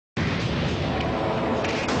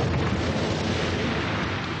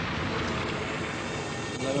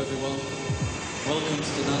Hello everyone. Welcome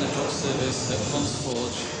to the 9 o'clock service at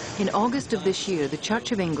Consforge. In August of this year, the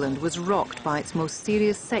Church of England was rocked by its most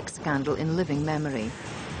serious sex scandal in living memory.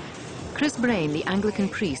 Chris Brain, the Anglican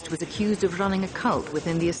priest, was accused of running a cult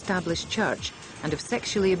within the established church and of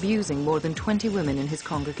sexually abusing more than 20 women in his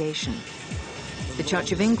congregation. The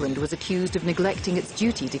Church of England was accused of neglecting its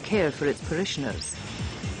duty to care for its parishioners.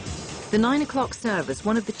 The 9 o'clock service,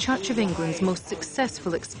 one of the Church of England's most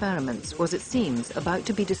successful experiments, was, it seems, about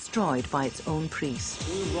to be destroyed by its own priest.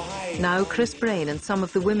 Now Chris Brain and some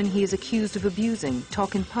of the women he is accused of abusing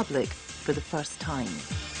talk in public for the first time.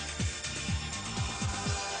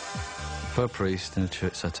 For a priest in a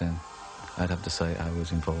church setting, I'd have to say I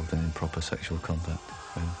was involved in improper sexual contact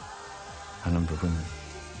with a number of women.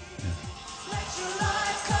 Yeah.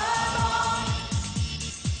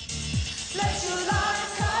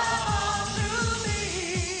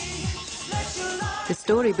 The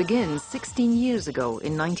story begins 16 years ago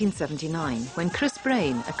in 1979 when Chris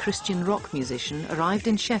Brain, a Christian rock musician, arrived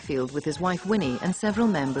in Sheffield with his wife Winnie and several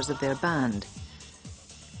members of their band.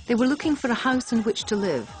 They were looking for a house in which to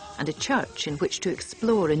live and a church in which to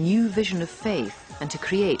explore a new vision of faith and to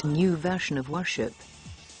create a new version of worship.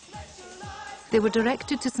 They were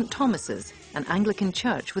directed to St. Thomas's, an Anglican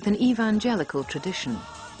church with an evangelical tradition.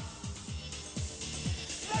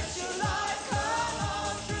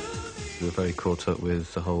 We were very caught up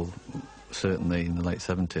with the whole, certainly in the late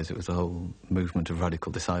 70s, it was the whole movement of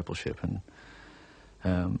radical discipleship. And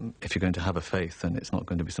if you're going to have a faith, then it's not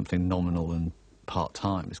going to be something nominal and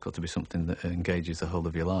part-time. It's got to be something that engages the whole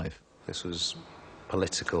of your life. This was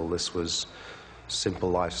political, this was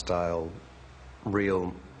simple lifestyle,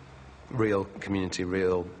 real community,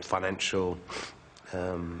 real financial,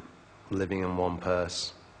 living in one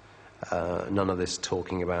purse. None of this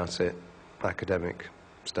talking about it, academic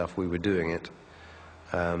stuff. We were doing it,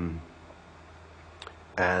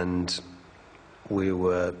 and we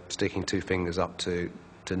were sticking two fingers up to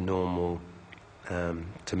normal,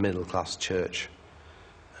 to middle-class church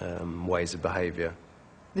ways of behaviour.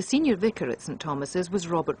 The senior vicar at St. Thomas's was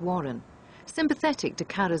Robert Warren. Sympathetic to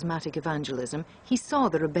charismatic evangelism, he saw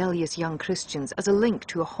the rebellious young Christians as a link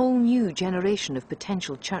to a whole new generation of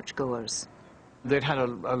potential churchgoers. They'd had a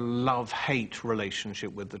love-hate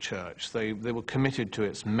relationship with the church. They were committed to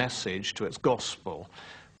its message, to its gospel,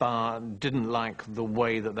 but didn't like the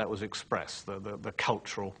way that was expressed, the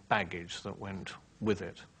cultural baggage that went with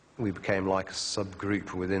it. We became like a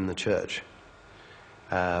subgroup within the church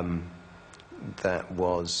that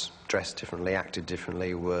was dressed differently, acted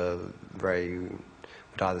differently, would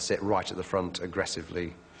either sit right at the front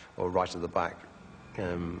aggressively or right at the back,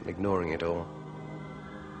 ignoring it all.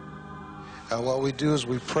 What we do is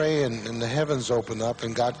we pray and the heavens open up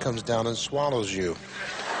and God comes down and swallows you.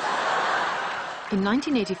 In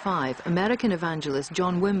 1985, American evangelist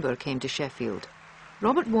John Wimber came to Sheffield.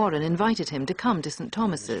 Robert Warren invited him to come to St.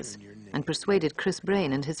 Thomas's and persuaded Chris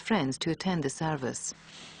Brain and his friends to attend the service.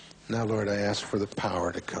 Now, Lord, I ask for the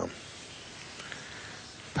power to come.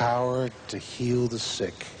 Power to heal the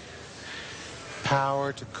sick.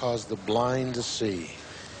 Power to cause the blind to see.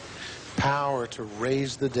 Power to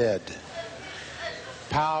raise the dead.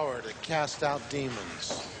 Power to cast out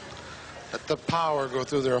demons. Let the power go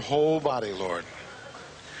through their whole body, Lord.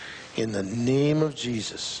 In the name of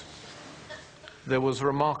Jesus. There was a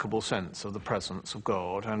remarkable sense of the presence of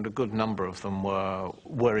God, and a good number of them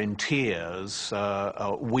were in tears,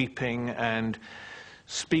 weeping and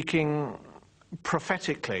speaking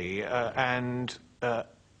prophetically and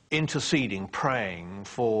interceding, praying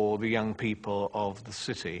for the young people of the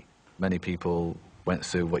city. Many people went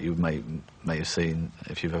through what you may have seen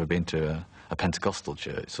if you've ever been to a Pentecostal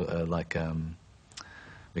church, sort of like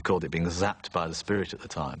we called it being zapped by the Spirit at the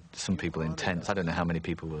time. Some people intense. I don't know how many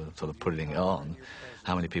people were sort of putting it on,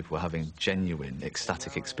 how many people were having genuine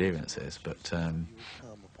ecstatic experiences, but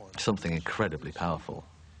something incredibly powerful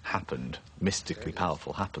happened, mystically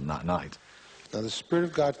powerful happened that night. Now the Spirit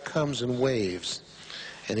of God comes in waves,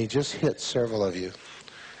 and he just hit several of you.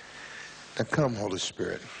 Now come, Holy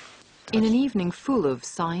Spirit. In an evening full of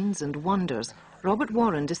signs and wonders, Robert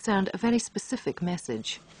Warren discerned a very specific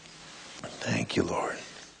message. Thank you, Lord.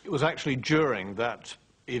 It was actually during that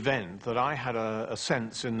event that I had a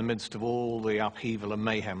sense, in the midst of all the upheaval and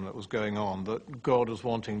mayhem that was going on, that God was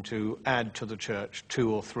wanting to add to the church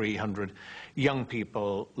 200 or 300 young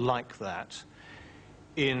people like that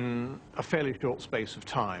in a fairly short space of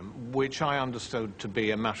time, which I understood to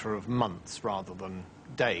be a matter of months rather than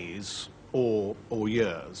days or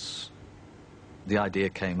years. The idea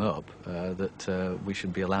came up that we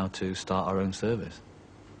should be allowed to start our own service.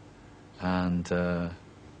 And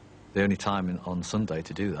the only time on Sunday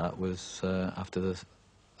to do that was after the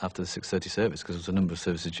after the 6:30 service, because there was a number of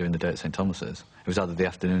services during the day at St Thomas's. It was either the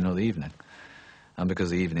afternoon or the evening. And because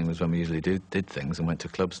the evening was when we usually did things and went to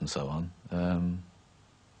clubs and so on,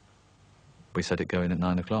 we set it going at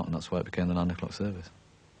 9 o'clock, and that's why it became the 9 o'clock service.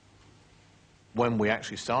 When we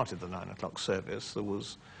actually started the 9 o'clock service, there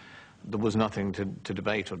was nothing to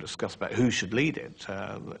debate or discuss about who should lead it.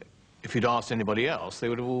 If you'd asked anybody else, they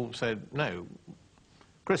would have all said, no,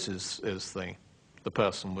 Chris is the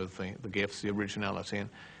person with the gifts, the originality, and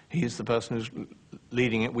he's the person who's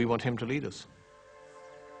leading it. We want him to lead us.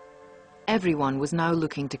 Everyone was now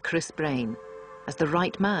looking to Chris Brain as the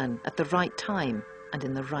right man at the right time and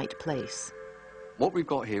in the right place. What we've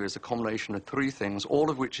got here is a combination of three things,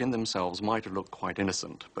 all of which in themselves might have looked quite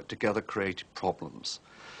innocent, but together created problems.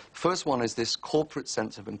 First one is this corporate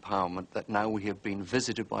sense of empowerment that now we have been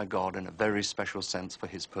visited by God in a very special sense for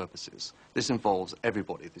his purposes. This involves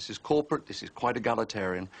everybody. This is corporate, this is quite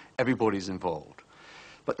egalitarian, everybody's involved.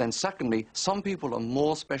 But then secondly, some people are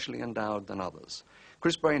more specially endowed than others.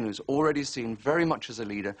 Chris Brain, who's already seen very much as a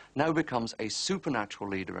leader, now becomes a supernatural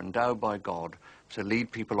leader endowed by God to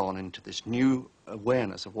lead people on into this new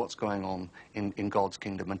awareness of what's going on in God's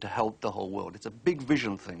kingdom and to help the whole world. It's a big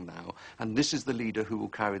vision thing now, and this is the leader who will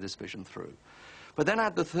carry this vision through. But then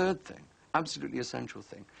add the third thing, absolutely essential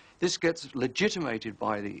thing. This gets legitimated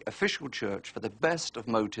by the official church for the best of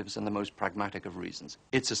motives and the most pragmatic of reasons.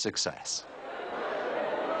 It's a success.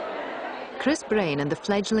 Chris Brain and the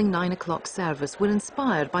fledgling 9 o'clock service were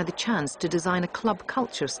inspired by the chance to design a club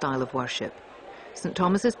culture style of worship. St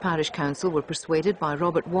Thomas's Parish Council were persuaded by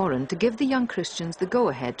Robert Warren to give the young Christians the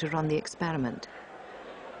go-ahead to run the experiment.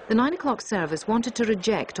 The 9 o'clock service wanted to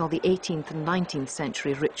reject all the 18th and 19th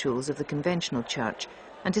century rituals of the conventional church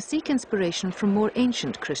and to seek inspiration from more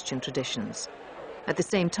ancient Christian traditions. At the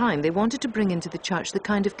same time, they wanted to bring into the church the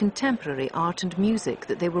kind of contemporary art and music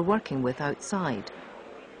that they were working with outside.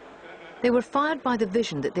 They were fired by the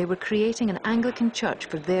vision that they were creating an Anglican church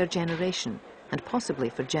for their generation, and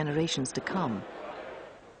possibly for generations to come.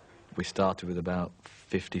 We started with about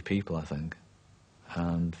 50 people, I think,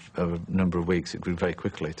 and over a number of weeks it grew very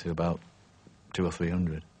quickly to about 200 or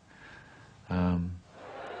 300.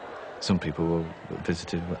 Some people were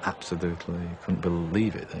visited were absolutely couldn't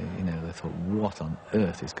believe it. They thought, what on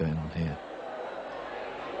earth is going on here?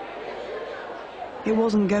 It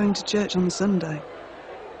wasn't going to church on Sunday.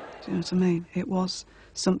 Do you know what I mean? It was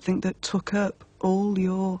something that took up all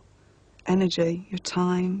your energy, your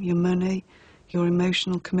time, your money, your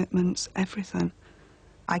emotional commitments, everything.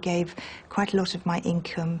 I gave quite a lot of my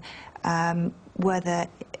income, whether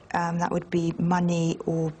that would be money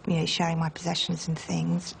or sharing my possessions and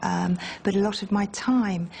things, but a lot of my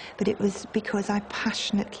time. But it was because I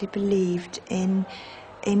passionately believed in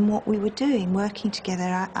what we were doing, working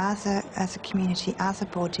together as a community, as a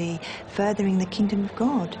body, furthering the kingdom of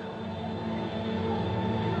God.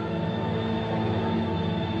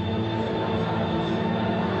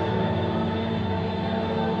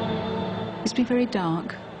 It'd be very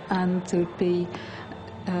dark, and there would be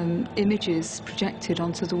images projected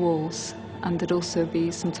onto the walls, and there'd also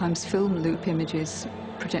be sometimes film loop images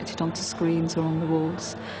projected onto screens or on the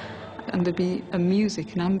walls, and there'd be an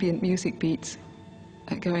ambient music beat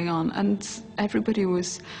going on, and everybody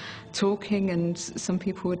was talking, and some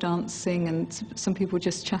people were dancing, and some people were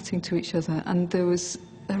just chatting to each other, and there was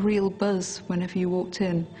a real buzz whenever you walked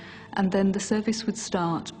in. And then the service would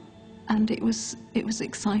start, and it was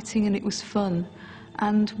exciting and it was fun,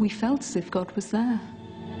 and we felt as if God was there.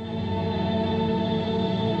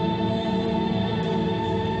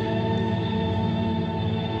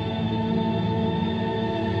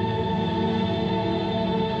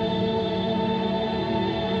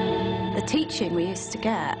 The teaching we used to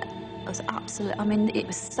get was absolute. I mean, it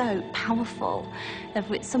was so powerful.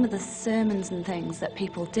 Some of the sermons and things that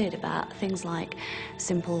people did about things like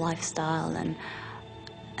simple lifestyle, and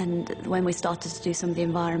when we started to do some of the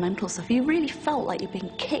environmental stuff, you really felt like you'd been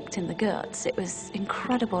kicked in the guts. It was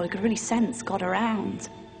incredible. You could really sense God around.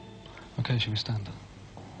 Okay, shall we stand?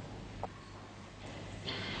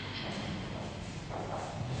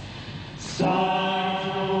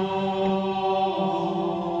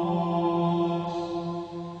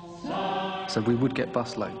 So we would get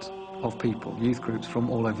busloads of people, youth groups from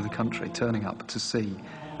all over the country, turning up to see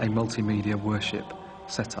a multimedia worship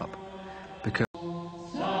setup.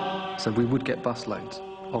 So we would get busloads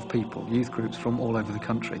of people, youth groups from all over the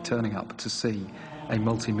country, turning up to see a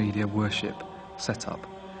multimedia worship setup,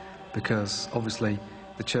 because obviously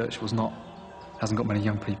the church hasn't got many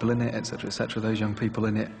young people in it, etc., etc. Those young people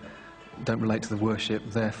in it don't relate to the worship,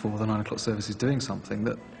 therefore the 9 o'clock service is doing something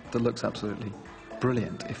that looks absolutely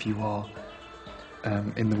brilliant if you are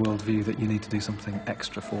in the worldview that you need to do something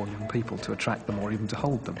extra for young people to attract them or even to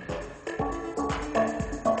hold them.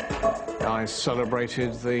 I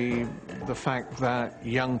celebrated the fact that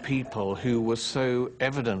young people who were so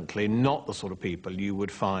evidently not the sort of people you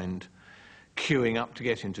would find queuing up to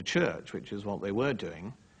get into church, which is what they were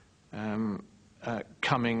doing,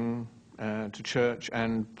 coming to church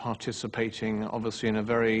and participating, obviously, in a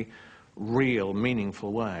very real,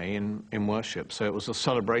 meaningful way in worship. So it was a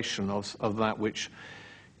celebration of that which,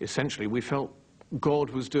 essentially, we felt God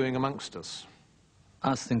was doing amongst us.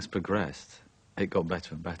 As things progressed, it got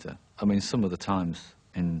better and better. I mean, some of the times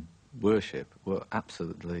in worship were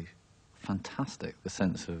absolutely fantastic. The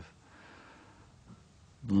sense of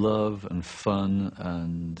love and fun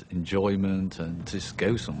and enjoyment, and to just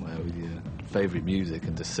go somewhere with your favourite music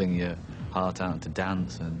and to sing your heart out and to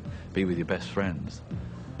dance and be with your best friends.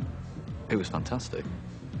 It was fantastic.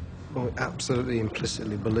 Well, we absolutely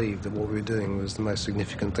implicitly believed that what we were doing was the most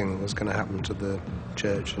significant thing that was going to happen to the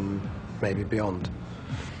church and maybe beyond.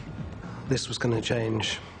 This was going to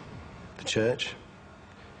change the church.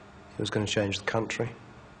 It was going to change the country.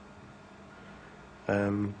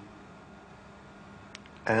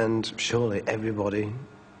 And surely everybody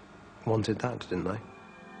wanted that, didn't they?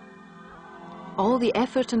 All the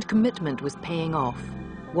effort and commitment was paying off.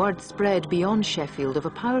 Word spread beyond Sheffield of a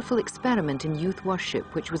powerful experiment in youth worship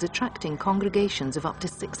which was attracting congregations of up to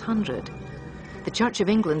 600. The Church of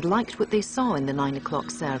England liked what they saw in the 9 o'clock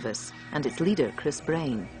service, and its leader, Chris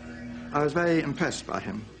Brain. I was very impressed by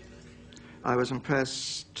him. I was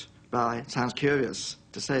impressed by, it sounds curious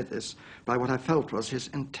to say this, by what I felt was his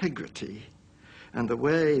integrity and the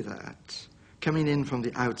way that, coming in from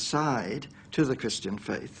the outside to the Christian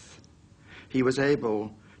faith, he was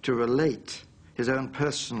able to relate his own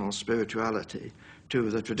personal spirituality to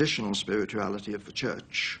the traditional spirituality of the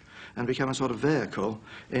church and become a sort of vehicle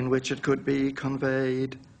in which it could be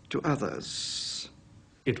conveyed to others.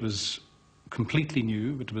 It was completely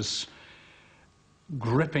new. It was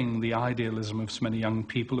gripping the idealism of so many young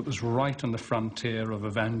people. It was right on the frontier of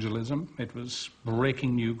evangelism. It was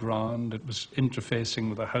breaking new ground. It was interfacing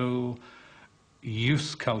with a whole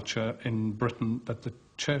youth culture in Britain that the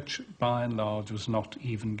church, by and large, was not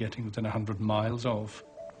even getting within 100 miles of.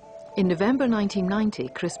 In November 1990,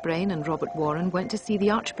 Chris Brain and Robert Warren went to see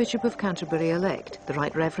the Archbishop of Canterbury-elect, the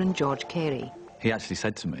Right Reverend George Carey. He actually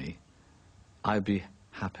said to me, I'd be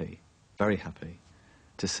happy, very happy,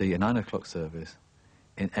 to see a 9 o'clock service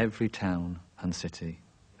in every town and city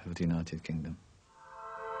of the United Kingdom.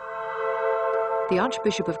 The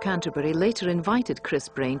Archbishop of Canterbury later invited Chris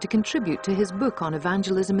Brain to contribute to his book on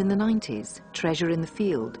evangelism in the 90s, Treasure in the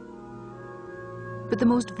Field. But the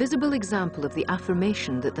most visible example of the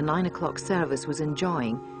affirmation that the 9 o'clock service was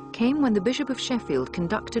enjoying came when the Bishop of Sheffield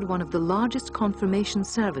conducted one of the largest confirmation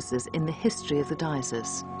services in the history of the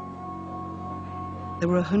diocese. There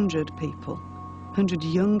were 100 people, 100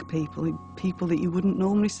 young people, people that you wouldn't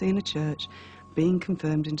normally see in a church, being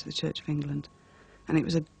confirmed into the Church of England. And it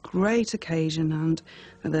was a great occasion, and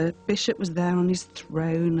the bishop was there on his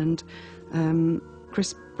throne, and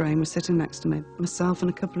Chris Brain was sitting next to me. Myself and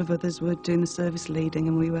a couple of others were doing the service leading,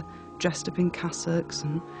 and we were dressed up in cassocks,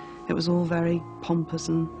 and it was all very pompous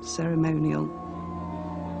and ceremonial.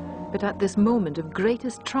 But at this moment of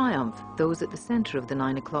greatest triumph, those at the centre of the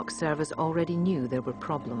 9 o'clock service already knew there were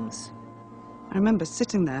problems. I remember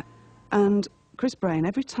sitting there, and Chris Brain,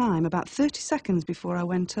 every time, about 30 seconds before I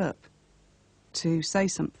went up to say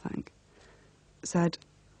something, said,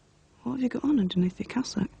 "What have you got on underneath your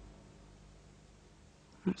cassock?"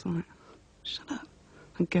 I was like, shut up,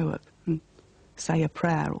 and go up and say a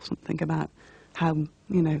prayer or something about how,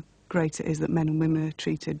 you know, great it is that men and women are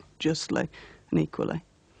treated justly and equally.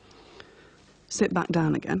 Sit back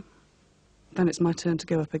down again. Then it's my turn to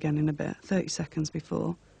go up again in a bit. 30 seconds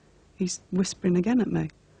before, he's whispering again at me,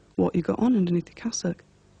 "What you got on underneath your cassock?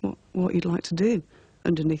 What you'd like to do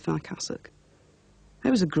underneath my cassock?" It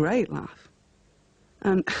was a great laugh.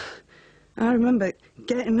 And I remember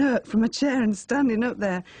getting up from a chair and standing up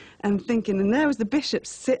there and thinking, and there was the bishop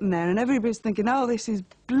sitting there, and everybody's thinking, oh, this is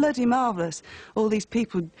bloody marvellous, all these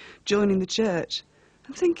people joining the church.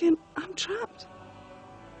 I'm thinking, I'm trapped.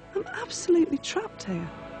 I'm absolutely trapped here.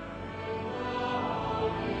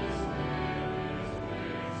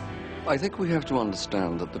 I think we have to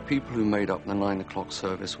understand that the people who made up the 9 o'clock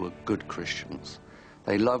service were good Christians.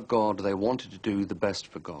 They loved God, they wanted to do the best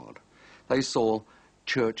for God. They saw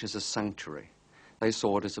church as a sanctuary. They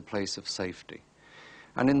saw it as a place of safety.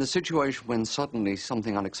 And in the situation when suddenly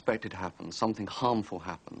something unexpected happens, something harmful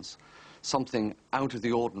happens, something out of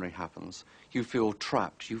the ordinary happens, you feel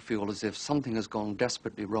trapped, you feel as if something has gone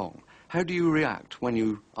desperately wrong. How do you react when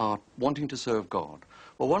you are wanting to serve God?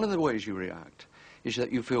 Well, one of the ways you react is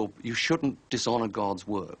that you feel you shouldn't dishonor God's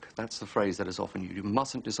work. That's the phrase that is often used. You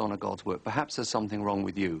mustn't dishonor God's work. Perhaps there's something wrong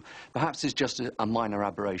with you. Perhaps it's just a minor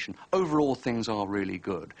aberration. Overall, things are really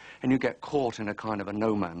good. And you get caught in a kind of a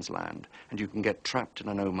no man's land, and you can get trapped in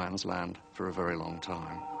a no man's land for a very long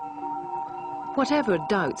time. Whatever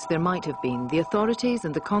doubts there might have been, the authorities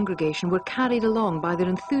and the congregation were carried along by their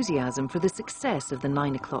enthusiasm for the success of the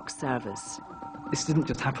 9 o'clock service. This didn't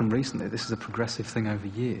just happen recently. This is a progressive thing over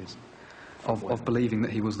years of believing that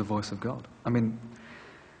he was the voice of God. I mean,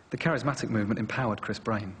 the charismatic movement empowered Chris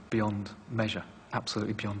Brain beyond measure,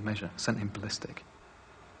 absolutely beyond measure, sent him ballistic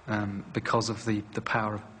because of the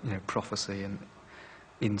power of, you know, prophecy and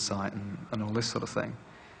insight and all this sort of thing.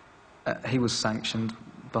 He was sanctioned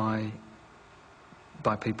by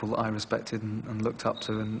people that I respected and looked up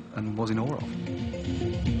to and was in awe of.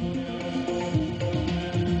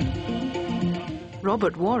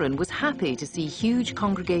 Robert Warren was happy to see huge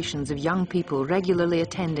congregations of young people regularly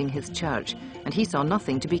attending his church, and he saw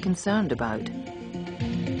nothing to be concerned about.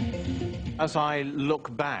 As I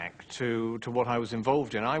look back to what I was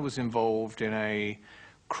involved in a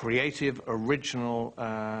creative, original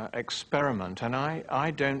experiment, and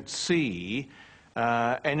I don't see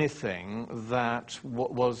anything that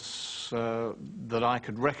that I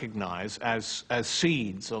could recognize as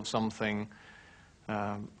seeds of something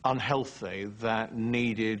unhealthy that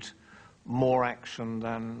needed more action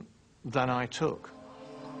than I took.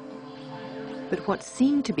 But what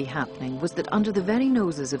seemed to be happening was that under the very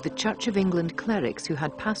noses of the Church of England clerics who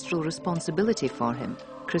had pastoral responsibility for him,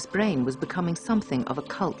 Chris Brain was becoming something of a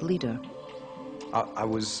cult leader. I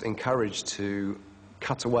was encouraged to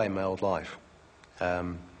cut away my old life.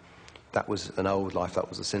 That was an old life, that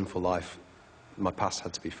was a sinful life. My past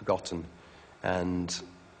had to be forgotten, and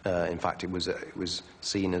in fact, it was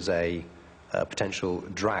seen as a potential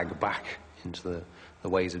drag back into the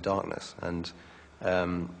ways of darkness. And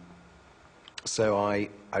so I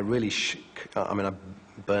really, I mean, I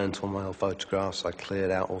burnt all my old photographs. I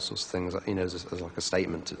cleared out all sorts of things, you know, as like a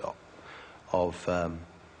statement of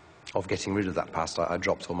getting rid of that past. I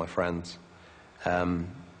dropped all my friends, and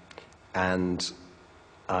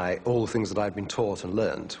all the things that I'd been taught and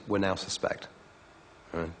learned were now suspect.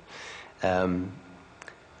 Right?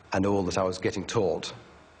 And all that I was getting taught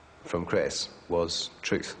from Chris was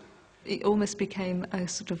truth. It almost became a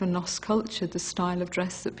sort of a nos culture, the style of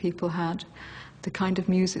dress that people had, the kind of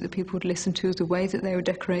music that people would listen to, the way that they would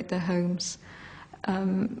decorate their homes.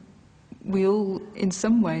 We all, in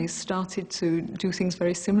some ways, started to do things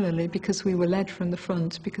very similarly because we were led from the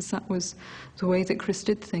front, because that was the way that Chris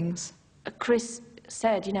did things. Chris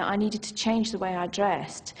said, you know, I needed to change the way I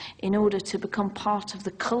dressed in order to become part of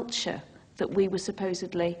the culture that we were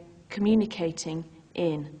supposedly communicating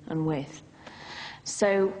in and with.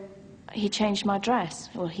 So he changed my dress,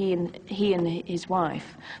 or he and his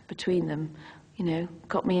wife, between them, you know,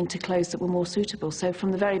 got me into clothes that were more suitable. So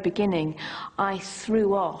from the very beginning, I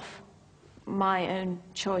threw off my own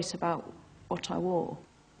choice about what I wore.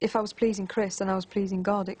 If I was pleasing Chris and I was pleasing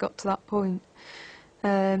God, it got to that point.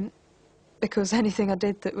 Because anything I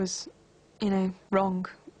did that was, you know, wrong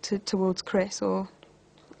towards Chris or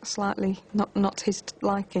slightly not his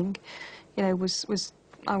liking, you know,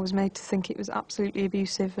 I was made to think it was absolutely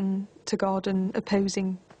abusive and to God and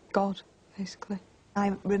opposing God, basically.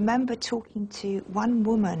 I remember talking to one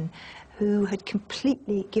woman who had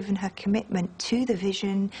completely given her commitment to the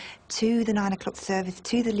vision, to the 9 o'clock service,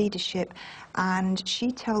 to the leadership, and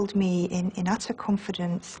she told me in utter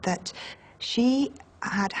confidence that she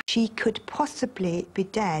could possibly be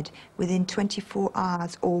dead within 24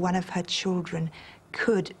 hours, or one of her children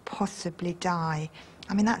could possibly die.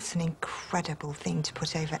 I mean, that's an incredible thing to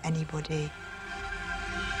put over anybody.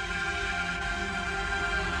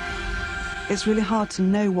 It's really hard to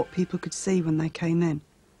know what people could see when they came in,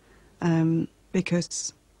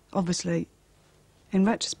 because obviously, in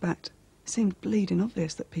retrospect, it seemed bleeding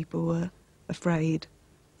obvious that people were afraid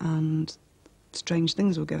and strange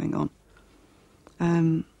things were going on.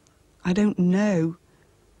 I don't know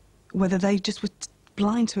whether they just were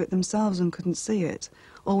blind to it themselves and couldn't see it,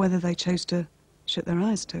 or whether they chose to shut their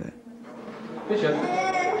eyes to it. Bishop.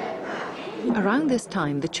 Around this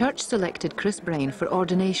time, the church selected Chris Brain for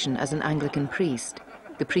ordination as an Anglican priest.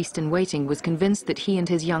 The priest in waiting was convinced that he and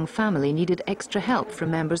his young family needed extra help from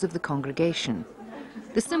members of the congregation.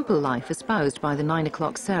 The simple life espoused by the 9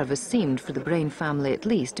 o'clock service seemed, for the Brain family at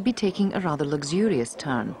least, to be taking a rather luxurious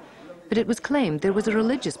turn. But it was claimed there was a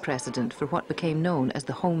religious precedent for what became known as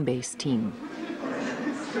the home-based team.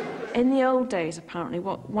 In the old days, apparently,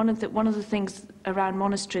 one of the things around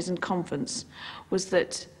monasteries and convents was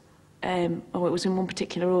that, or it was in one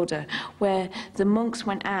particular order, where the monks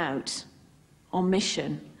went out on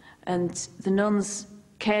mission and the nuns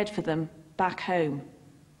cared for them back home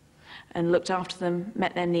and looked after them,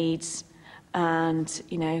 met their needs, and,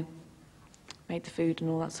 you know, made the food and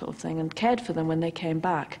all that sort of thing, and cared for them when they came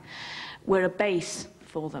back. Were a base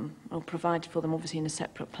for them, or provided for them, obviously in a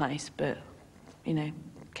separate place, but, you know,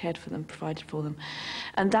 cared for them, provided for them.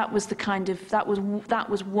 And that was the kind of, that was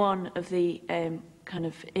one of the kind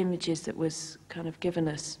of images that was kind of given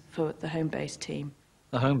us for the home-based team.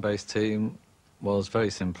 The home-based team was very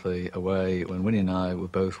simply a way when Winnie and I were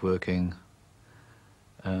both working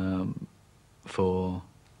for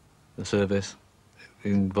the service.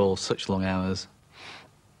 It involved such long hours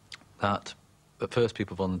that at first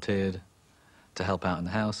people volunteered to help out in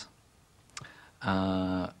the house,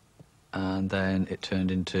 and then it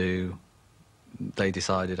turned into, they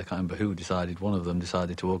decided, I can't remember who decided, one of them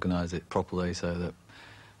decided to organise it properly so that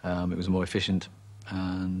it was more efficient,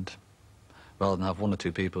 and rather than have 1 or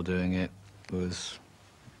 2 people doing it, it was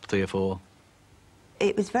 3 or 4.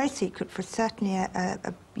 It was very secret for certainly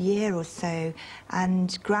a year or so,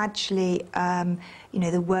 and gradually, you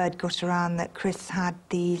know, the word got around that Chris had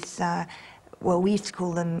these, well, we used to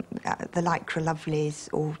call them the Lycra Lovelies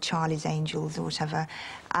or Charlie's Angels or whatever,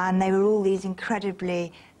 and they were all these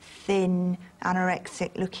incredibly thin,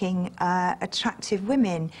 anorexic-looking, attractive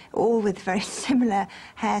women, all with very similar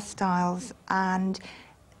hairstyles, and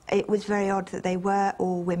it was very odd that they were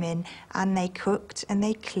all women, and they cooked and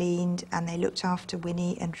they cleaned and they looked after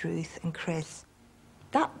Winnie and Ruth and Chris.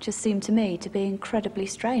 That just seemed to me to be incredibly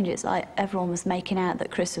strange. It's like everyone was making out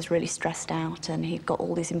that Chris was really stressed out and he'd got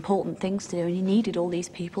all these important things to do and he needed all these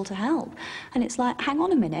people to help. And it's like, hang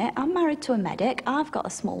on a minute, I'm married to a medic, I've got a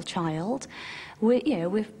small child,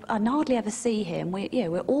 I hardly ever see him,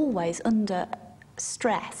 we're always under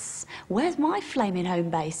stress. Where's my flaming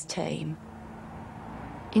home-based team?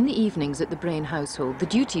 In the evenings at the Brain household, the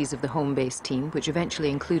duties of the home-based team, which eventually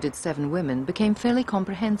included 7 women, became fairly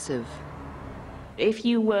comprehensive. If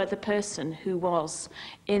you were the person who was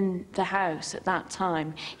in the house at that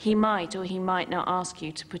time, he might or he might not ask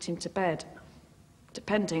you to put him to bed,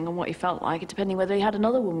 depending on what he felt like, depending whether he had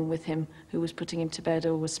another woman with him who was putting him to bed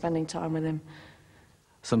or was spending time with him.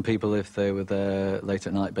 Some people, if they were there late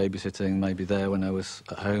at night babysitting, may be there when I was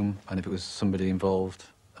at home, and if it was somebody involved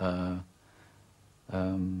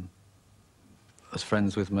as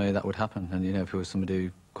friends with me, that would happen. And, you know, if it was somebody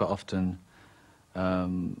who quite often,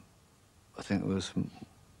 I think there was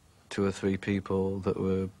 2 or 3 people that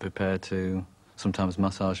were prepared to sometimes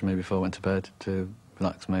massage me before I went to bed to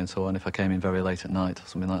relax me and so on, if I came in very late at night or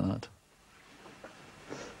something like that.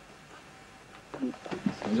 It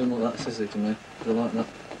doesn't look that sissy to me. I like that,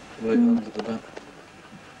 the way it runs at the back.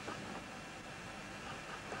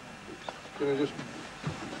 Can I just...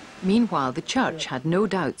 Meanwhile, the church had no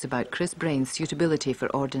doubts about Chris Brain's suitability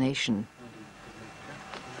for ordination.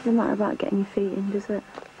 Doesn't matter about getting your feet in, does it?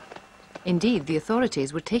 Indeed, the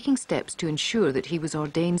authorities were taking steps to ensure that he was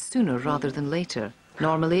ordained sooner rather than later.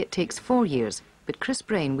 Normally it takes 4 years, but Chris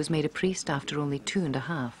Brain was made a priest after only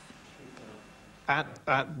 2.5.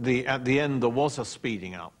 At the end, there was a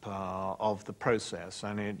speeding up of the process,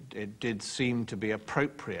 and it did seem to be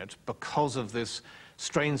appropriate because of this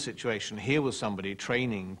strange situation. Here was somebody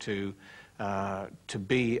training to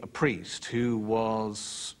be a priest who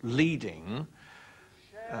was leading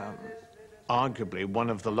arguably one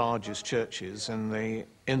of the largest churches in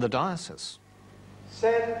the diocese.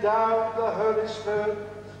 Send down the Holy Spirit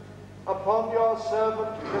upon your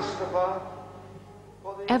servant Christopher.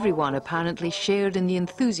 Everyone apparently shared in the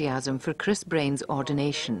enthusiasm for Chris Brain's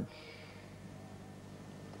ordination,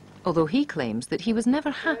 although he claims that he was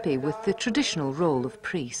never happy with the traditional role of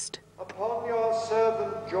priest. Upon your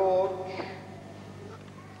servant George.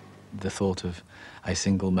 The thought of a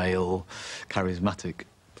single male, charismatic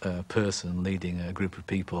person leading a group of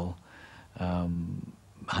people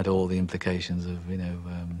had all the implications of, you know,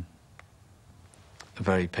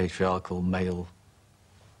 very patriarchal male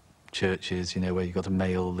churches, you know, where you've got a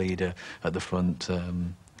male leader at the front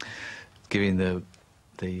giving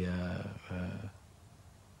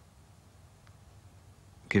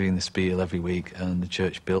giving the spiel every week, and the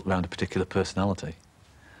church built around a particular personality.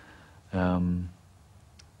 And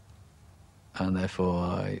therefore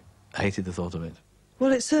I hated the thought of it.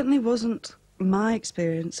 Well, it certainly wasn't my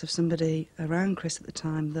experience of somebody around Chris at the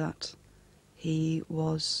time that he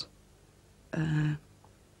was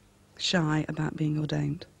shy about being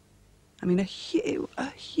ordained. I mean, a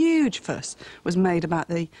huge fuss was made about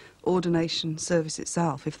the ordination service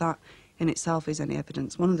itself. If in itself is any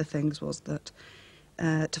evidence. One of the things was that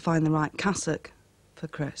to find the right cassock for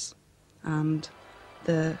Chris, and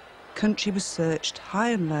the country was searched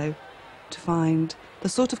high and low to find the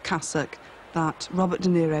sort of cassock that Robert De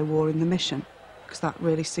Niro wore in The Mission, because that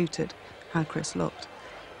really suited how Chris looked.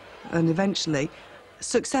 And eventually,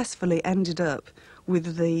 successfully ended up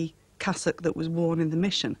with the cassock that was worn in The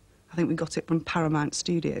Mission. I think we got it from Paramount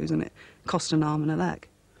Studios, and it cost an arm and a leg.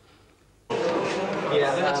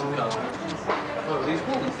 Yeah, that's oh, these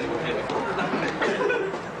walls they were here before.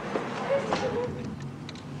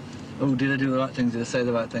 Oh, did I do the right things? Did I say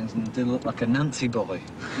the right things? And did I look like a Nancy boy?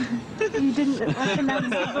 You didn't look like a Nancy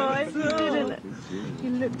boy, didn't it? You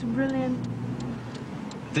looked brilliant.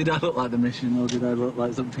 Did I look like The Mission, or did I look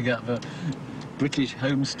like something out of a British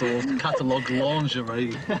Home Store's catalogue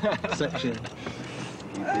lingerie section?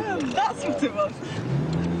 That's what it was.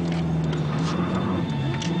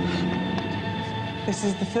 This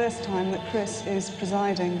is the first time that Chris is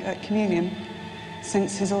presiding at communion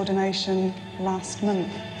since his ordination last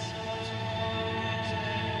month.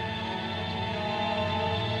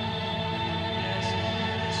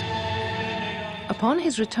 Upon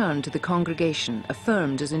his return to the congregation,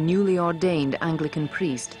 affirmed as a newly ordained Anglican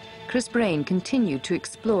priest, Chris Brain continued to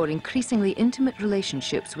explore increasingly intimate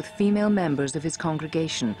relationships with female members of his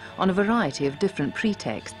congregation on a variety of different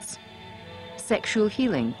pretexts. Sexual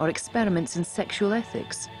healing, or experiments in sexual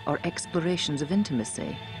ethics, or explorations of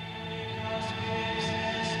intimacy.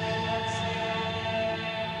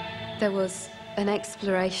 There was an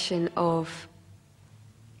exploration of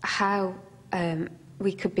how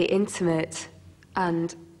we could be intimate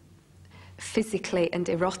and physically and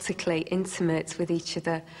erotically intimate with each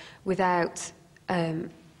other without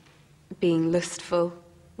being lustful,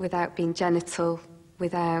 without being genital,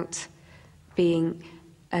 without being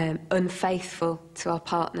unfaithful to our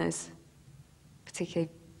partners, particularly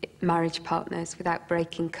marriage partners, without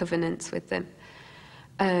breaking covenants with them.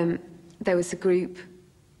 There was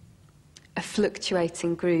a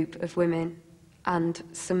fluctuating group of women and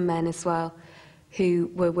some men as well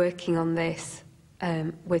who were working on this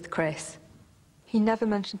with Chris. He never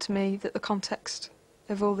mentioned to me that the context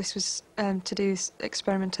of all this was to do with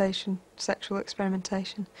experimentation, sexual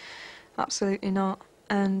experimentation. Absolutely not.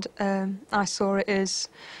 And I saw it as,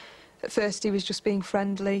 at first he was just being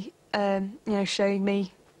friendly, you know, showing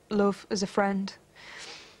me love as a friend.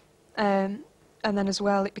 And then as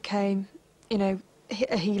well it became, you know,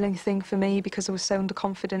 a healing thing for me because I was so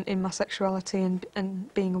underconfident in my sexuality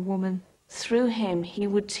and being a woman. Through him, he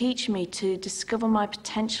would teach me to discover my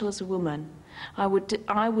potential as a woman. I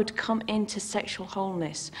would come into sexual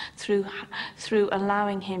wholeness through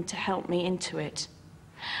allowing him to help me into it.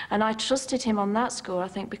 And I trusted him on that score, I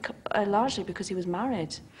think, largely because he was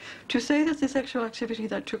married. To say that the sexual activity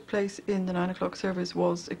that took place in the 9 o'clock service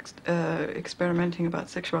was experimenting about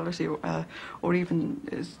sexuality or even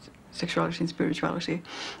sexuality and spirituality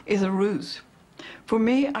is a ruse. For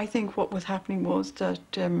me, I think what was happening was that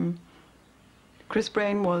Chris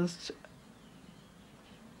Brain was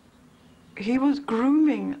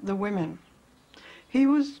grooming the women. He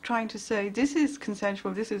was trying to say, this is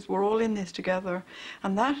consensual, we're all in this together.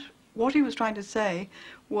 And what he was trying to say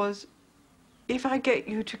was, if I get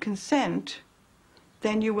you to consent,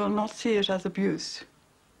 then you will not see it as abuse.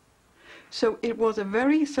 So it was a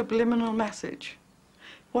very subliminal message.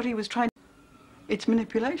 What he was trying to, it's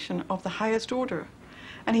manipulation of the highest order.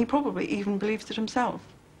 And he probably even believes it himself.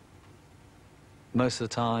 Most of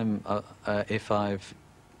the time, if I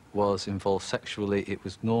was involved sexually, it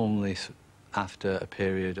was normally after a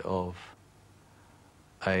period of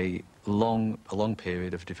a long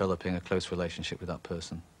period of developing a close relationship with that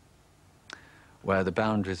person, where the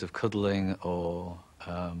boundaries of cuddling or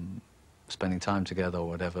spending time together or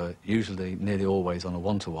whatever, usually nearly always on a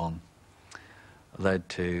one-to-one, led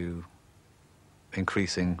to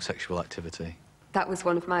increasing sexual activity. That was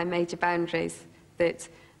one of my major boundaries, that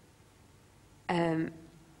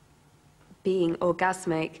being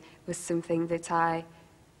orgasmic was something that I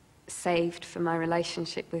saved for my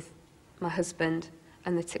relationship with my husband,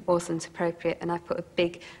 and that it wasn't appropriate, and I put a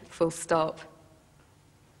big full stop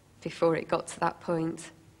before it got to that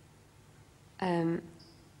point. And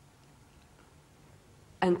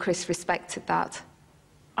Chris respected that.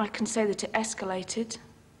 I can say that it escalated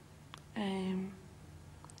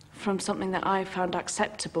from something that I found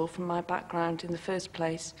acceptable from my background in the first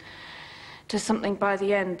place to something by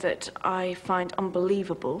the end that I find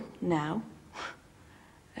unbelievable now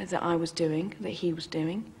that I was doing, that he was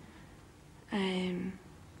doing.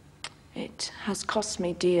 It has cost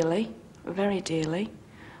me dearly, very dearly.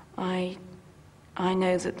 I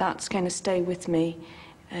know that that's going to stay with me,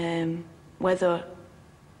 whether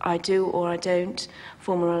I do or I don't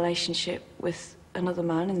form a relationship with another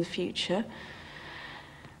man in the future.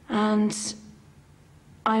 And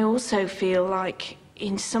I also feel like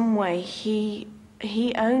in some way he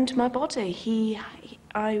owned my body.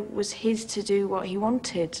 I was his to do what he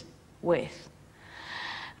wanted with.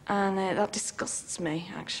 And that disgusts me,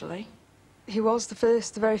 actually. He was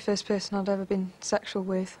the very first person I'd ever been sexual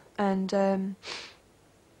with, and I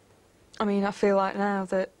mean, I feel like now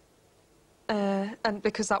that, and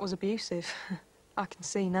because that was abusive, I can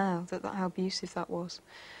see now that how abusive that was.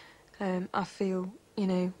 I feel, you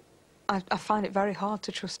know, I find it very hard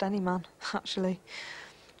to trust any man, actually.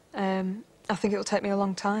 I think it'll take me a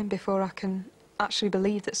long time before I can actually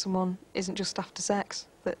believe that someone isn't just after sex,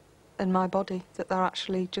 and my body, that they're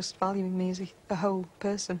actually just valuing me as a whole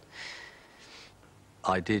person.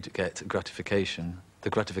 I did get gratification. The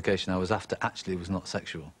gratification I was after actually was not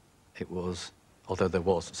sexual. It was, although there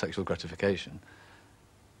was sexual gratification,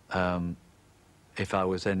 if I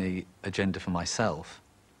was any agenda for myself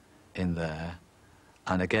in there,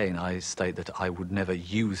 and again I state that I would never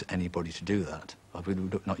use anybody to do that. I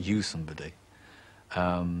would not use somebody.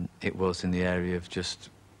 It was in the area of just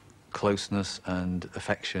closeness and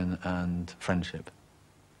affection and friendship.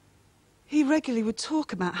 He regularly would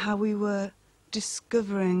talk about how we were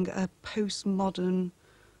discovering a postmodern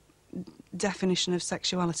definition of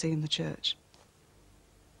sexuality in the church.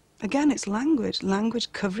 Again, it's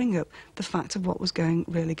language covering up the fact of what was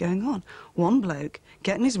really going on. One bloke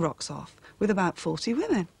getting his rocks off with about 40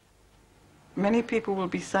 women. Many people will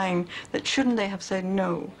be saying that shouldn't they have said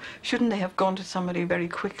no? Shouldn't they have gone to somebody very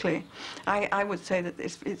quickly? I would say that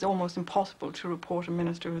it's almost impossible to report a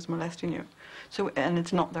minister who's molesting you. And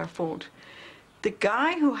it's not their fault. The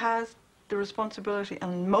guy who has the responsibility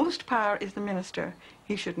and most power is the minister.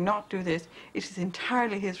 He should not do this. It is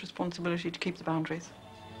entirely his responsibility to keep the boundaries.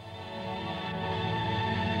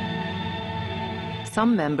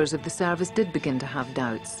 Some members of the service did begin to have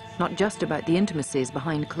doubts, not just about the intimacies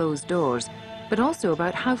behind closed doors, but also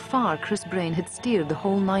about how far Chris Brain had steered the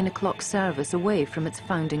whole 9 o'clock service away from its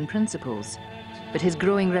founding principles. But his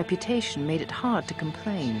growing reputation made it hard to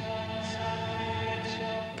complain.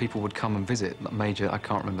 People would come and visit major, I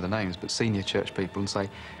can't remember the names, but senior church people, and say,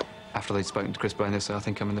 after they'd spoken to Chris Brain, they'd say, I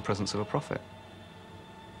think I'm in the presence of a prophet.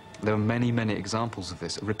 There are many, many examples of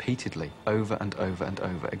this, repeatedly, over and over and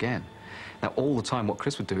over again. Now, all the time, what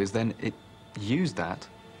Chris would do is then use that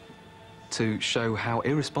to show how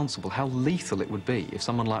irresponsible, how lethal it would be if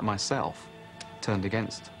someone like myself turned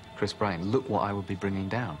against Chris Brain. Look what I would be bringing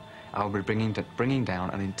down. I would be bringing down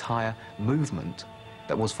an entire movement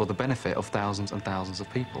that was for the benefit of thousands and thousands of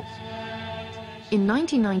people. In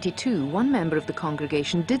 1992, one member of the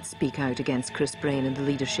congregation did speak out against Chris Brain and the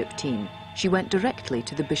leadership team. She went directly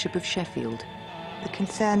to the Bishop of Sheffield. The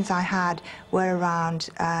concerns I had were around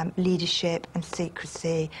leadership and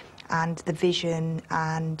secrecy and the vision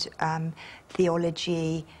and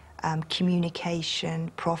theology,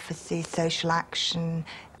 communication, prophecy, social action,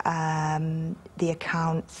 the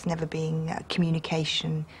accounts never being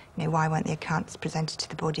communication, you know, why weren't the accounts presented to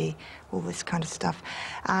the body, all this kind of stuff.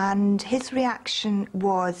 And his reaction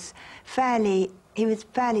was he was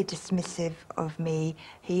fairly dismissive of me.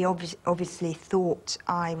 He obviously thought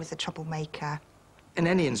I was a troublemaker. In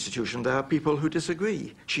any institution, there are people who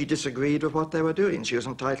disagree. She disagreed with what they were doing. She was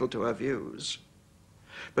entitled to her views.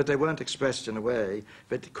 But they weren't expressed in a way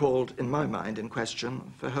that called, in my mind, in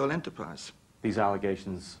question the whole enterprise. These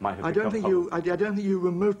allegations might have I don't think you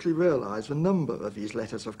remotely realise the number of these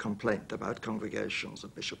letters of complaint about congregations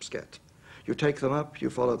that bishops get. You take them up, you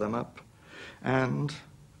follow them up, and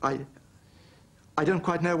I don't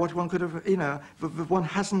quite know what one could have, you know, one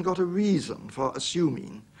hasn't got a reason for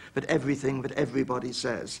assuming that everything that everybody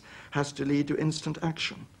says has to lead to instant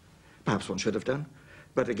action. Perhaps one should have done,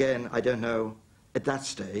 but again, I don't know at that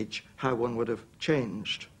stage how one would have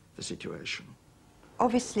changed the situation.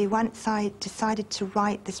 Obviously, once I decided to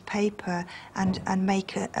write this paper and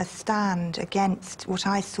make a stand against what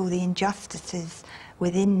I saw the injustices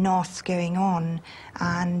within NOS going on,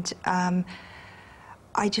 and I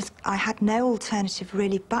had no alternative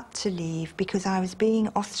really but to leave, because I was being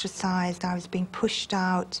ostracised, I was being pushed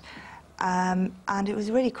out, and it was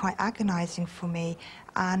really quite agonising for me.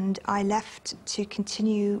 And I left to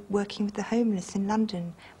continue working with the homeless in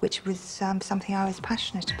London, which was something I was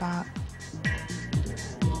passionate about.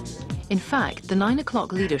 In fact, the 9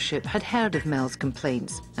 o'clock leadership had heard of Mel's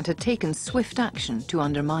complaints and had taken swift action to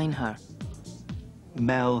undermine her.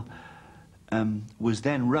 Mel was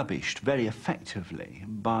then rubbished very effectively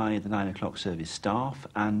by the 9 o'clock service staff,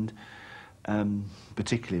 and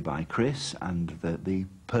particularly by Chris and the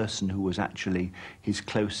person who was actually his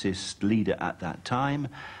closest leader at that time.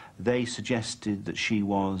 They suggested that she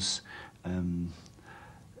was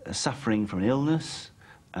suffering from an illness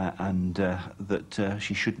and that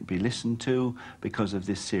she shouldn't be listened to because of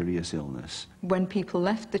this serious illness. When people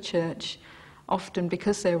left the church, often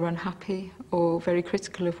because they were unhappy or very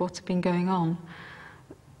critical of what had been going on,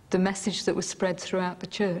 the message that was spread throughout the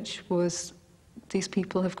church was these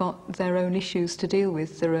people have got their own issues to deal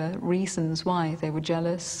with. There are reasons why they were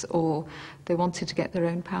jealous or they wanted to get their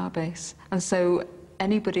own power base. And so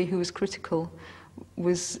anybody who was critical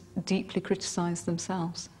was deeply criticised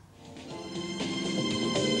themselves.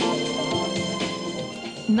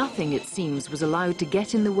 Nothing, it seems, was allowed to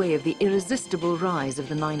get in the way of the irresistible rise of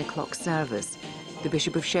the 9 o'clock service. The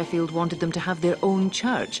Bishop of Sheffield wanted them to have their own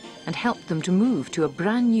church and helped them to move to a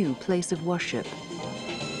brand new place of worship.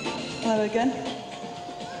 Hello again.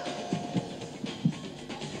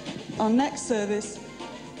 Our next service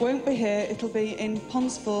won't be here, it'll be in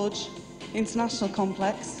Ponds Forge International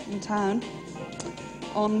Complex in town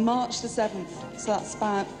on March the 7th, so that's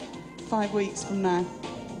about 5 weeks from now.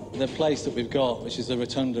 The place that we've got, which is the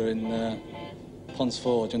rotunda in Ponds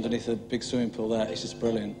Forge, underneath a big swimming pool there, it's just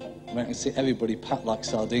brilliant. I mean, I can see everybody packed like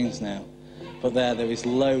sardines now. But there is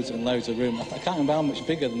loads and loads of room. I can't remember how much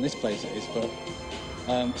bigger than this place it is, but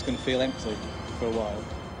it's going to feel empty for a while.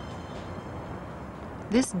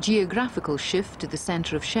 This geographical shift to the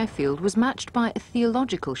centre of Sheffield was matched by a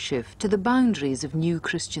theological shift to the boundaries of new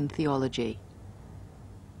Christian theology.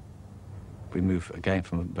 We move again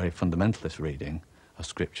from a very fundamentalist reading of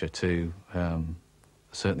Scripture to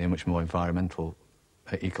certainly a much more environmental,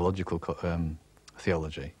 ecological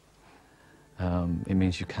theology. It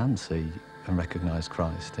means you can see and recognise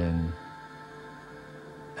Christ in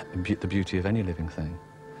the beauty of any living thing.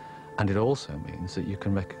 And it also means that you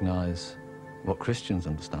can recognise what Christians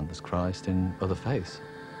understand as Christ in other faiths,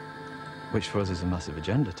 which for us is a massive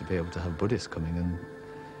agenda, to be able to have Buddhists coming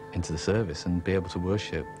into the service and be able to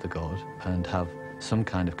worship the God and have some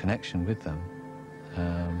kind of connection with them,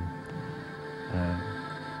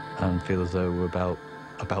 and feel as though we're about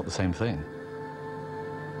the same thing.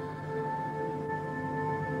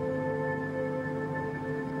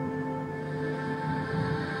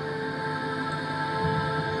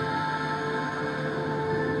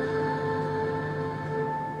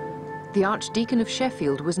 The Archdeacon of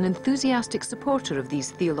Sheffield was an enthusiastic supporter of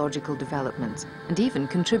these theological developments and even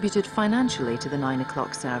contributed financially to the 9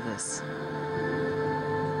 o'clock service.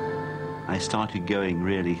 I started going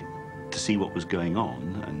really to see what was going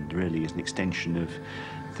on, and really as an extension of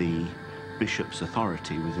the bishop's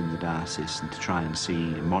authority within the diocese, and to try and see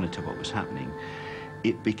and monitor what was happening.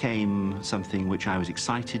 It became something which I was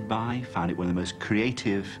excited by, found it one of the most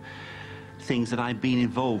creative things that I've been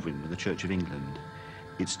involved in with the Church of England.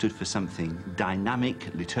 It stood for something dynamic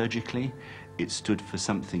liturgically, it stood for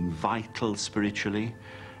something vital spiritually.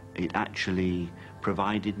 It actually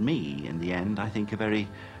provided me, in the end, I think, a very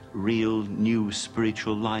real new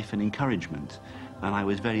spiritual life and encouragement. And I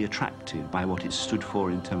was very attracted by what it stood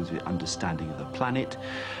for in terms of the understanding of the planet,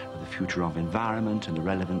 the future of environment, and the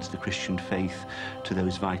relevance of the Christian faith to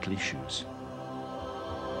those vital issues.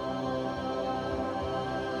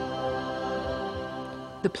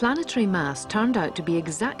 The planetary mass turned out to be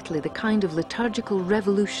exactly the kind of liturgical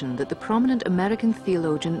revolution that the prominent American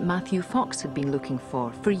theologian Matthew Fox had been looking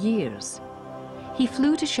for years. He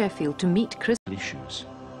flew to Sheffield to meet issues.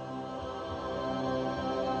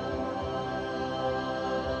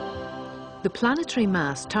 The planetary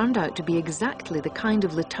mass turned out to be exactly the kind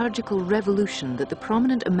of liturgical revolution that the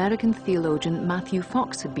prominent American theologian Matthew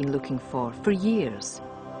Fox had been looking for years.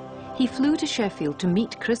 He flew to Sheffield to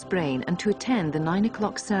meet Chris Brain and to attend the 9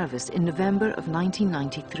 o'clock service in November of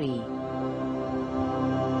 1993.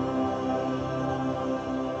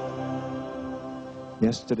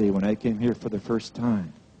 Yesterday, when I came here for the first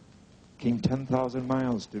time, came 10,000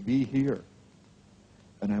 miles to be here,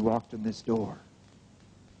 and I walked in this door,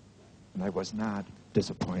 and I was not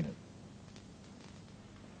disappointed.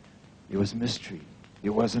 It was mystery. It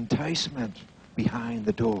was enticement behind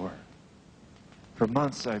the door. For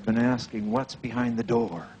months, I've been asking what's behind the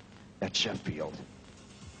door at Sheffield,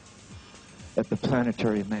 at the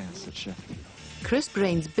planetary mass at Sheffield. Chris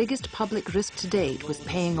Brain's biggest public risk to date was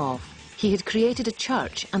paying off. He had created a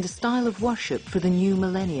church and a style of worship for the new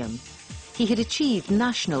millennium. He had achieved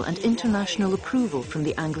national and international approval from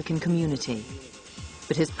the Anglican community.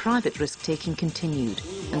 But his private risk-taking continued,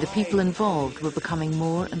 and the people involved were becoming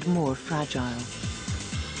more and more fragile.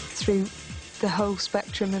 Through the whole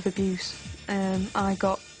spectrum of abuse, I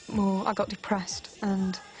got depressed,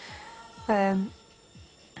 and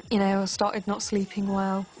you know, I started not sleeping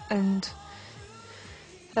well and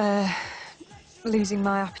losing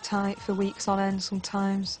my appetite for weeks on end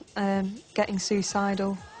sometimes, getting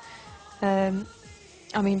suicidal.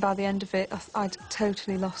 I mean, by the end of it, I'd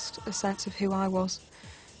totally lost a sense of who I was.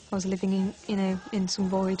 I was living in, you know, in some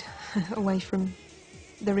void, away from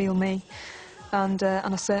the real me, and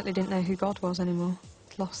I certainly didn't know who God was anymore.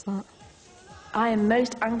 I'd lost that. I am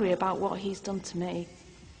most angry about what he's done to me.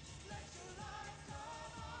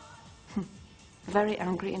 Very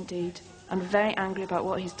angry indeed. I'm very angry about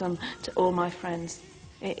what he's done to all my friends.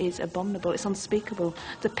 It is abominable. It's unspeakable.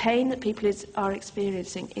 The pain that people are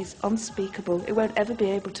experiencing is unspeakable. It won't ever be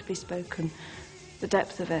able to be spoken. The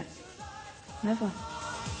depth of it. Never.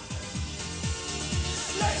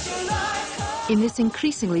 In this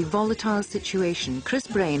increasingly volatile situation, Chris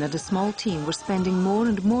Brain and a small team were spending more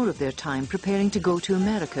and more of their time preparing to go to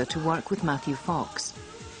America to work with Matthew Fox.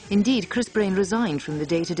 Indeed, Chris Brain resigned from the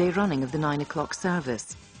day-to-day running of the 9 o'clock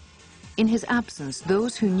service. In his absence,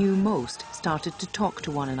 those who knew most started to talk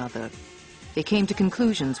to one another. They came to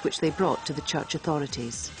conclusions which they brought to the church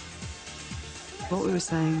authorities. What we were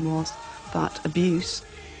saying was that abuse,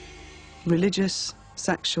 religious,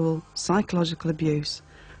 sexual, psychological abuse,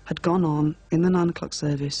 had gone on in the 9 o'clock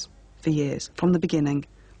service for years, from the beginning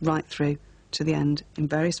right through to the end, in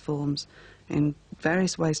various forms, in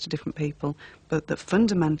various ways to different people, but that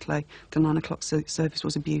fundamentally the 9 o'clock service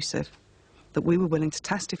was abusive, that we were willing to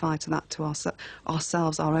testify to that to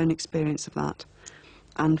ourselves, our own experience of that,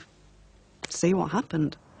 and see what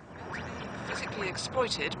happened. Physically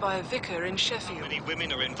exploited by a vicar in Sheffield. How many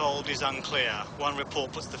women are involved is unclear. One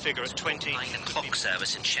report puts the figure at 20. 9 o'clock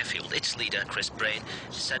service in Sheffield. Its leader, Chris Brain,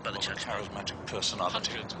 is said by the church. Charismatic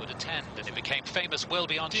personality. Hundreds would attend, and it became famous well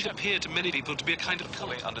beyond It appeared to many people to be a kind of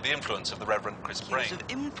cult under the influence of the Reverend Chris Brain. Of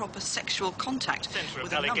improper sexual contact. Centre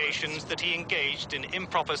of allegations that he engaged in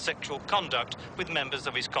improper sexual conduct with members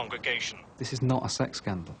of his congregation. This is not a sex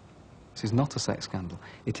scandal. This is not a sex scandal.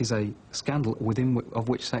 It is a scandal of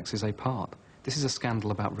which sex is a part. This is a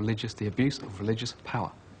scandal about the abuse of religious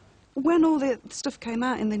power. When all the stuff came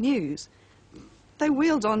out in the news, they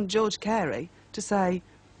wheeled on George Carey to say,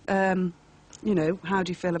 you know, how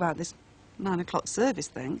do you feel about this 9 o'clock service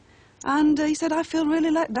thing? And he said, I feel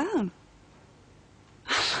really let down.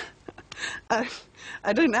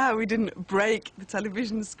 I don't know how we didn't break the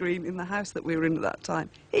television screen in the house that we were in at that time.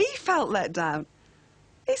 He felt let down.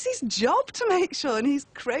 It's his job to make sure, and his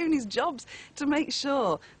cronies' jobs to make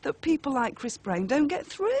sure that people like Chris Brain don't get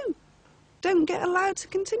through, don't get allowed to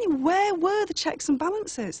continue. Where were the checks and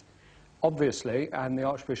balances? Obviously, and the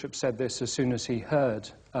Archbishop said this as soon as he heard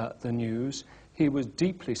the news, he was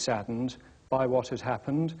deeply saddened by what had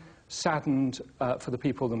happened, saddened for the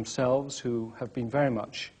people themselves who have been very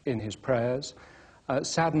much in his prayers,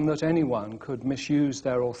 saddened that anyone could misuse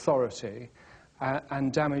their authority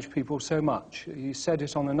and damage people so much. He said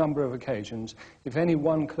it on a number of occasions. If any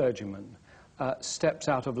one clergyman steps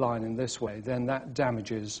out of line in this way, then that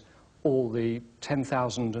damages all the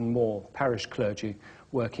 10,000 and more parish clergy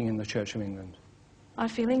working in the Church of England. I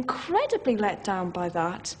feel incredibly let down by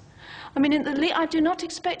that. I mean, I do not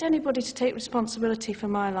expect anybody to take responsibility for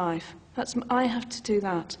my life. I have to do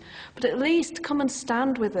that. But at least come and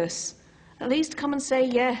stand with us. At least come and say,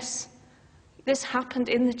 yes, this happened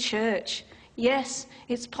in the church. Yes,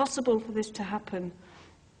 it's possible for this to happen.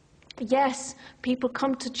 Yes, people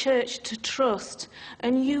come to church to trust,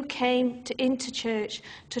 and you came into church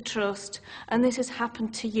to trust, and this has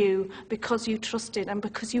happened to you because you trusted and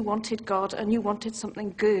because you wanted God and you wanted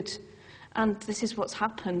something good. And this is what's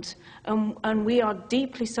happened. And we are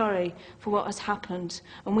deeply sorry for what has happened.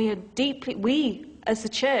 And we, as the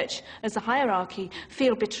church, as the hierarchy,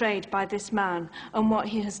 feel betrayed by this man and what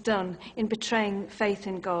he has done in betraying faith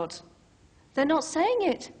in God. They're not saying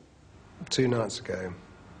it. 2 nights ago,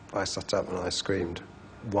 I sat up and I screamed,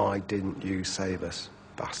 "Why didn't you save us,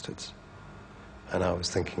 bastards?" And I was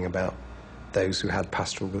thinking about those who had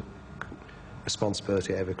pastoral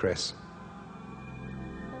responsibility over Chris.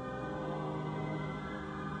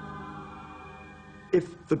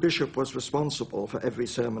 If the bishop was responsible for every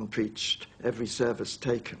sermon preached, every service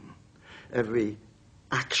taken, every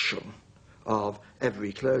action of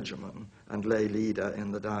every clergyman and lay leader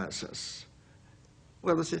in the diocese,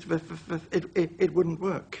 well, it wouldn't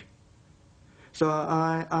work. So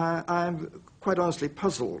I'm quite honestly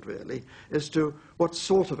puzzled, really, as to what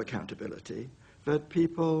sort of accountability that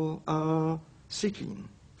people are seeking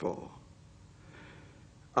for.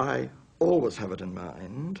 I always have it in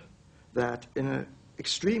mind that in an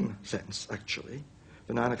extreme sense, actually,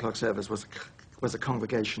 the 9 o'clock service was a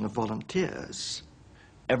congregation of volunteers.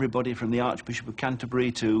 Everybody from the Archbishop of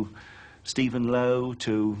Canterbury to Stephen Lowe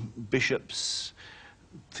to bishops,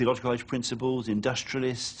 theological age principals,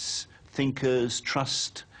 industrialists, thinkers,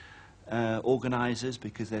 trust organisers,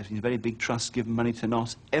 because there's been a very big trust given money to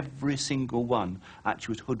NOS. Every single one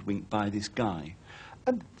actually was hoodwinked by this guy.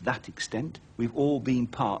 And to that extent, we've all been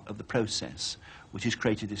part of the process which has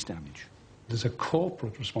created this damage. There's a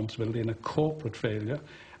corporate responsibility and a corporate failure,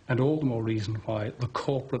 and all the more reason why the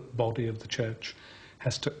corporate body of the church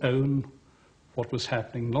has to own what was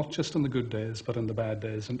happening, not just in the good days, but in the bad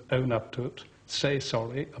days, and own up to it, say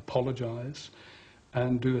sorry, apologise,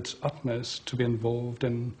 and do its utmost to be involved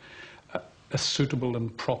in a suitable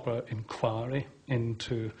and proper inquiry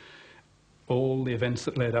into all the events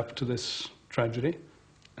that led up to this tragedy,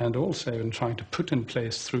 and also in trying to put in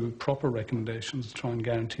place through proper recommendations to try and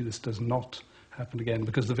guarantee this does not happen again,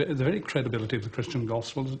 because the very credibility of the Christian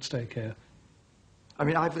gospel is at stake here. I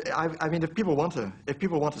mean, if people want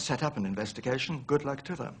to set up an investigation, good luck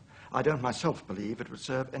to them. I don't myself believe it would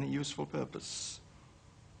serve any useful purpose.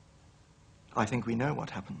 I think we know what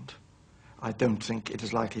happened. I don't think it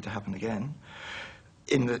is likely to happen again.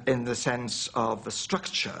 In the sense of the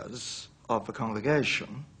structures of the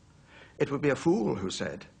congregation, it would be a fool who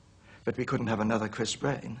said that we couldn't have another Chris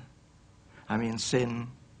Brain. I mean, sin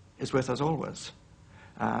is with us always.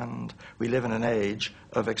 And we live in an age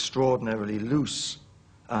of extraordinarily loose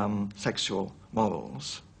sexual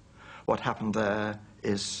morals. What happened there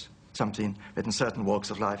is something that in certain walks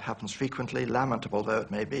of life happens frequently, lamentable though it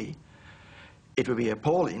may be. It would be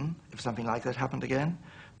appalling if something like that happened again,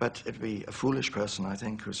 but it would be a foolish person, I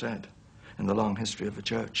think, who said in the long history of the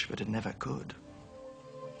church that it never could.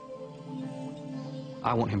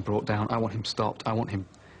 I want him brought down, I want him stopped, I want him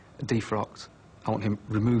defrocked, I want him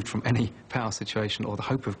removed from any power situation or the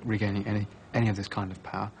hope of regaining any of this kind of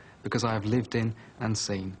power, because I have lived in and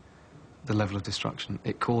seen the level of destruction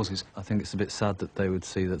it causes. I think it's a bit sad that they would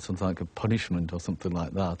see that something like a punishment or something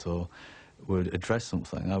like that, or would address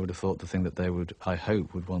something. I would have thought the thing that they would, I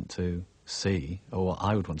hope, would want to see, or what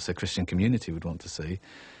I would want to see, a Christian community would want to see,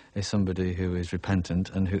 is somebody who is repentant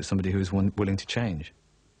and somebody who is willing to change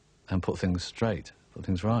and put things straight, put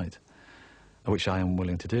things right, which I am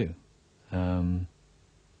willing to do.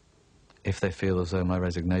 If they feel as though my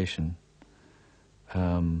resignation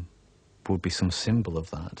would be some symbol of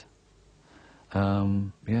that,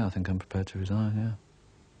 yeah, I think I'm prepared to resign, yeah.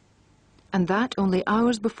 And that, only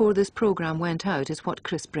hours before this programme went out, is what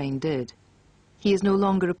Chris Brain did. He is no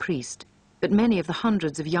longer a priest, but many of the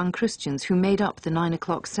hundreds of young Christians who made up the 9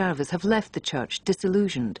 o'clock service have left the church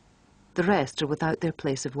disillusioned. The rest are without their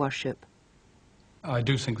place of worship. I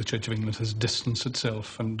do think the Church of England has distanced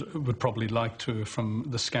itself and would probably like to from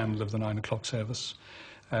the scandal of the 9 o'clock service.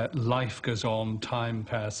 Life goes on, time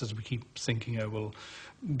passes, we keep thinking, oh, well,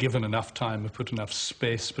 given enough time, we've put enough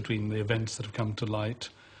space between the events that have come to light,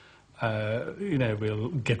 you know, we'll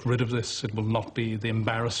get rid of this, it will not be the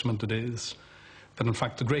embarrassment it is. But in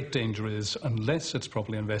fact, the great danger is, unless it's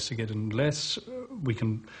properly investigated, unless we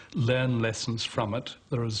can learn lessons from it,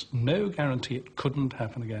 there is no guarantee it couldn't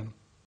happen again.